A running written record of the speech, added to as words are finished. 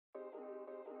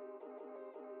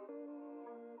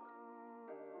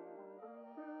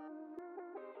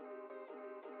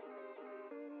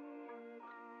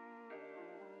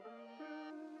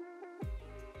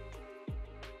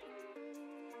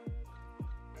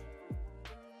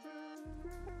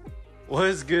What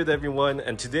is good, everyone?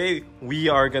 And today we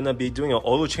are gonna be doing an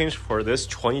oil change for this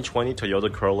 2020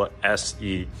 Toyota Corolla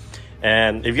SE.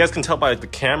 And if you guys can tell by the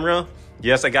camera,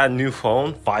 yes, I got a new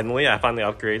phone. Finally, I finally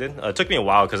upgraded. It took me a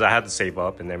while because I had to save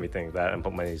up and everything like that and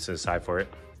put money to the side for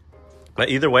it. But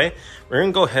either way, we're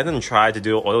gonna go ahead and try to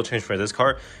do an oil change for this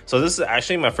car. So this is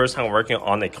actually my first time working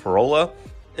on a Corolla.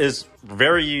 It's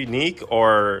very unique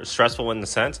or stressful in the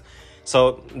sense.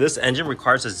 So this engine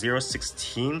requires a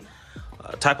 016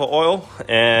 type of oil,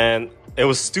 and it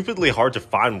was stupidly hard to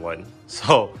find one.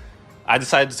 So I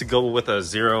decided to go with a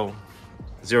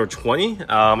 020.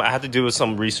 I had to do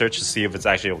some research to see if it's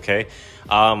actually okay.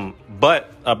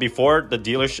 But before the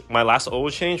dealership, my last oil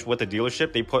change with the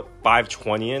dealership, they put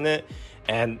 520 in it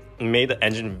and made the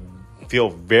engine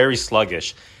feel very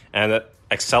sluggish, and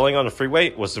excelling on the freeway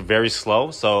was very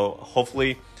slow. So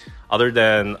hopefully, other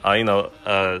than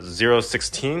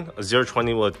 016,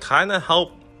 020 would kind of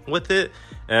help with it.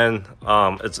 And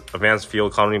it's advanced fuel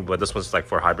economy, but this one's like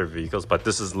for hybrid vehicles. But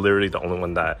this is literally the only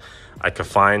one that I could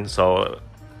find, so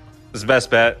it's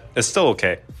best bet. It's still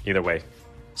okay either way.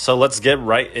 So let's get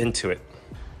right into it.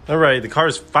 All right, the car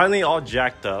is finally all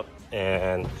jacked up,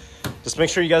 and just make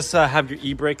sure you guys have your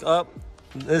e-brake up.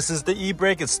 This is the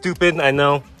e-brake. It's stupid, I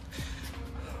know,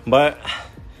 but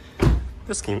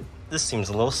this seems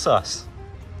a little sus.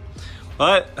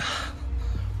 But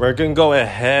we're gonna go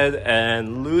ahead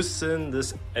and loosen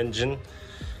this engine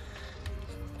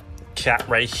cap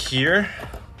right here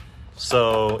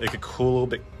so it could cool a little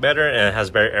bit better, and it has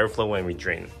better airflow when we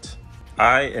drain it.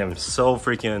 I am so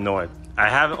freaking annoyed. I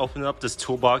haven't opened up this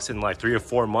toolbox in like 3 or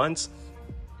 4 months,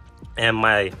 and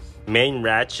my main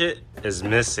ratchet is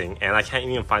missing, and I can't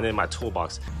even find it in my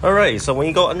toolbox. All right, so when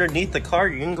you go underneath the car,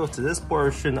 you're gonna go to this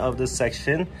portion of this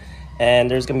section,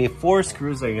 and there's gonna be 4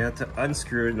 screws that you have to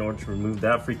unscrew in order to remove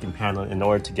that freaking panel in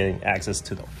order to getting access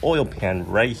to the oil pan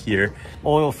right here.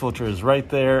 Oil filter is right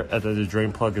there, and then the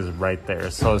drain plug is right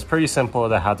there. So it's pretty simple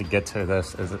to how to get to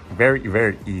this. It's very,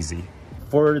 very easy.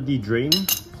 For the drain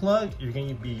plug, you're going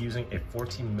to be using a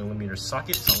 14mm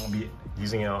socket. So I'm going to be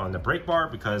using it on the brake bar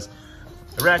because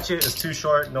the ratchet is too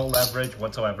short, no leverage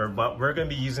whatsoever. But we're going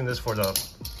to be using this for the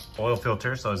oil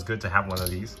filter, so it's good to have one of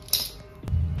these.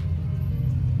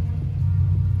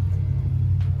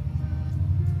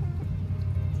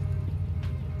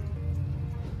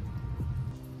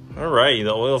 All right,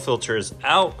 the oil filter is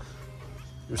out.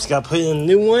 We just got to put in a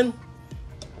new one.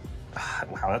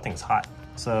 Wow, that thing's hot.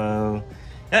 So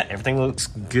yeah, everything looks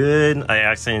good. I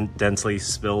accidentally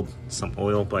spilled some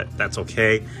oil, but that's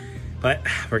okay. But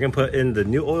we're gonna put in the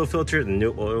new oil filter, the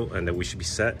new oil, and then we should be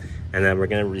set. And then we're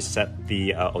gonna reset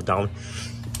the odometer.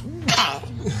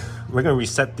 We're gonna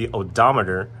reset the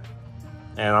odometer,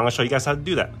 and I'm gonna show you guys how to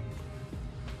do that.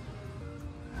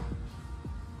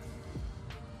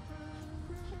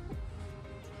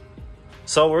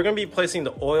 So we're gonna be placing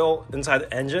the oil inside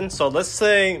the engine. So let's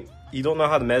say you don't know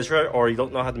how to measure it, or you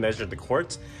don't know how to measure the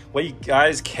quarts. What you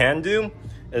guys can do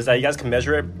is that you guys can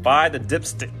measure it by the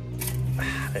dipstick.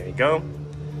 There you go.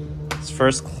 Let's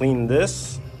first clean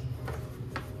this.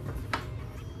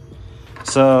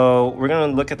 So we're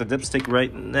gonna look at the dipstick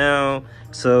right now.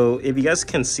 So if you guys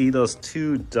can see those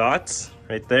 2 dots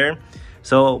right there,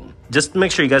 so just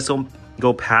make sure you guys don't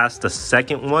go past the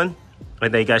second one,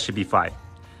 and then you guys should be fine.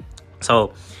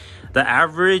 So the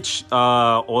average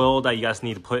oil that you guys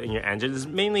need to put in your engine is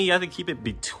mainly you have to keep it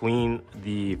between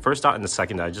the first dot and the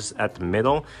second dot, just at the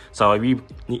middle. So if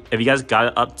you guys got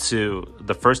it up to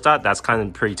the first dot, that's kind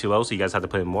of pretty too low, so you guys have to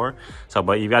put in more. So,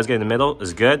 but if you guys get in the middle,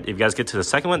 it's good. If you guys get to the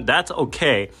second one, that's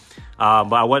okay.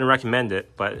 But I wouldn't recommend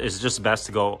it. But it's just best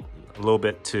to go a little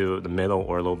bit to the middle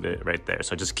or a little bit right there.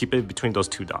 So just keep it between those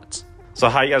 2 dots. So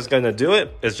how you guys gonna do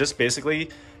it is just basically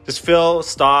just fill,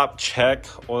 stop, check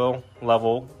oil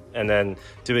level, and then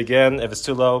do it again. If it's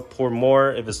too low, pour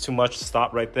more. If it's too much,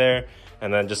 stop right there,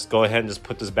 and then just go ahead and just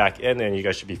put this back in, and you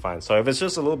guys should be fine. So if it's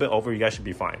just a little bit over, you guys should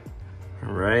be fine.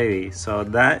 Alrighty, so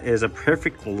that is a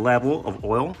perfect level of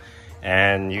oil,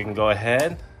 and you can go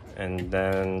ahead and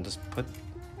then just put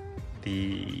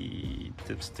the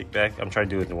dipstick back. I'm trying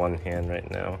to do it in one hand right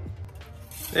now.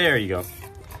 There you go.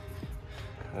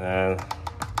 And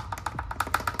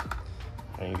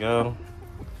there you go.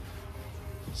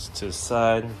 Just to the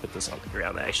side. Put this on the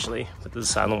ground actually. Put this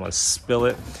aside, I don't want to spill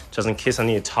it. Just in case I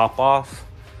need to top off.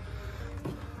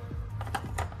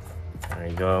 There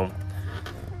you go.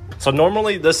 So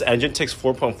normally this engine takes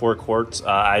 4.4 quarts.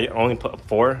 I only put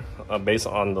 4 based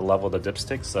on the level of the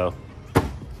dipstick. So,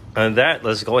 and that,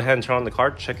 let's go ahead and turn on the car,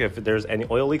 check if there's any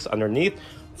oil leaks underneath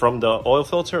from the oil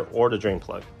filter or the drain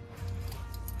plug.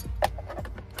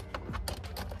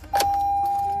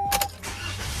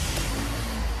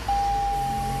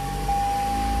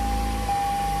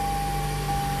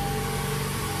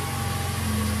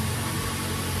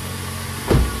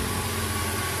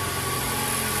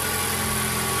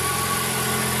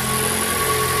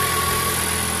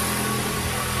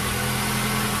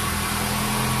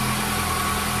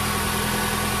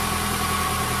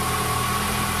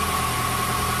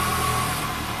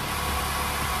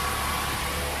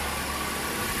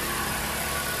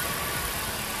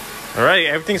 All right,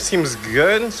 everything seems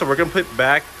good. So we're gonna put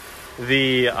back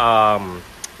the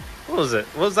what was it?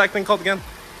 What was that thing called again?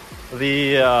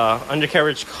 The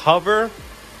undercarriage cover,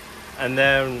 and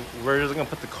then we're just gonna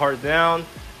put the car down,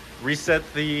 reset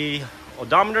the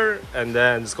odometer, and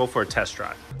then just go for a test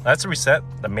drive. Let's reset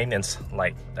the maintenance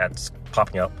light that's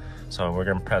popping up. So we're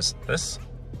gonna press this.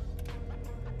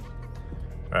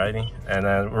 Alrighty, and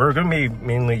then we're gonna be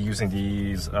mainly using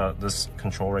these this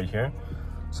control right here.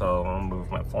 So I'm gonna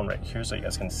move my phone right here so you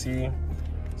guys can see.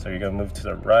 So you're gonna move to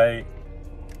the right,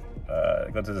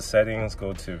 go to the settings,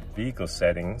 go to vehicle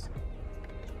settings.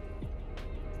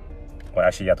 Well,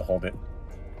 actually you have to hold it.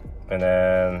 And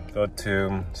then go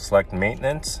to select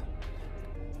maintenance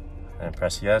and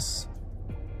press yes.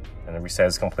 And the reset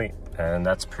is complete. And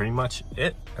that's pretty much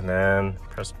it. And then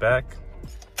press back.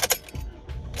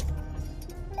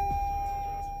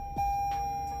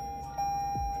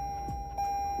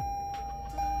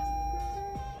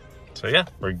 So yeah,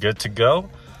 we're good to go.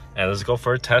 And let's go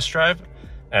for a test drive.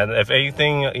 And if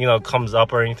anything, you know, comes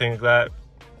up or anything like that,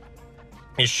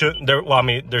 it shouldn't, well, I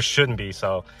mean, there shouldn't be.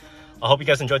 So I hope you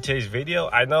guys enjoyed today's video.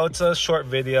 I know it's a short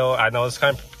video. I know it's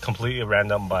kind of completely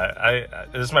random, but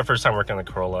this is my first time working on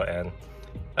the Corolla, and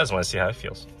I just want to see how it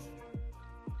feels.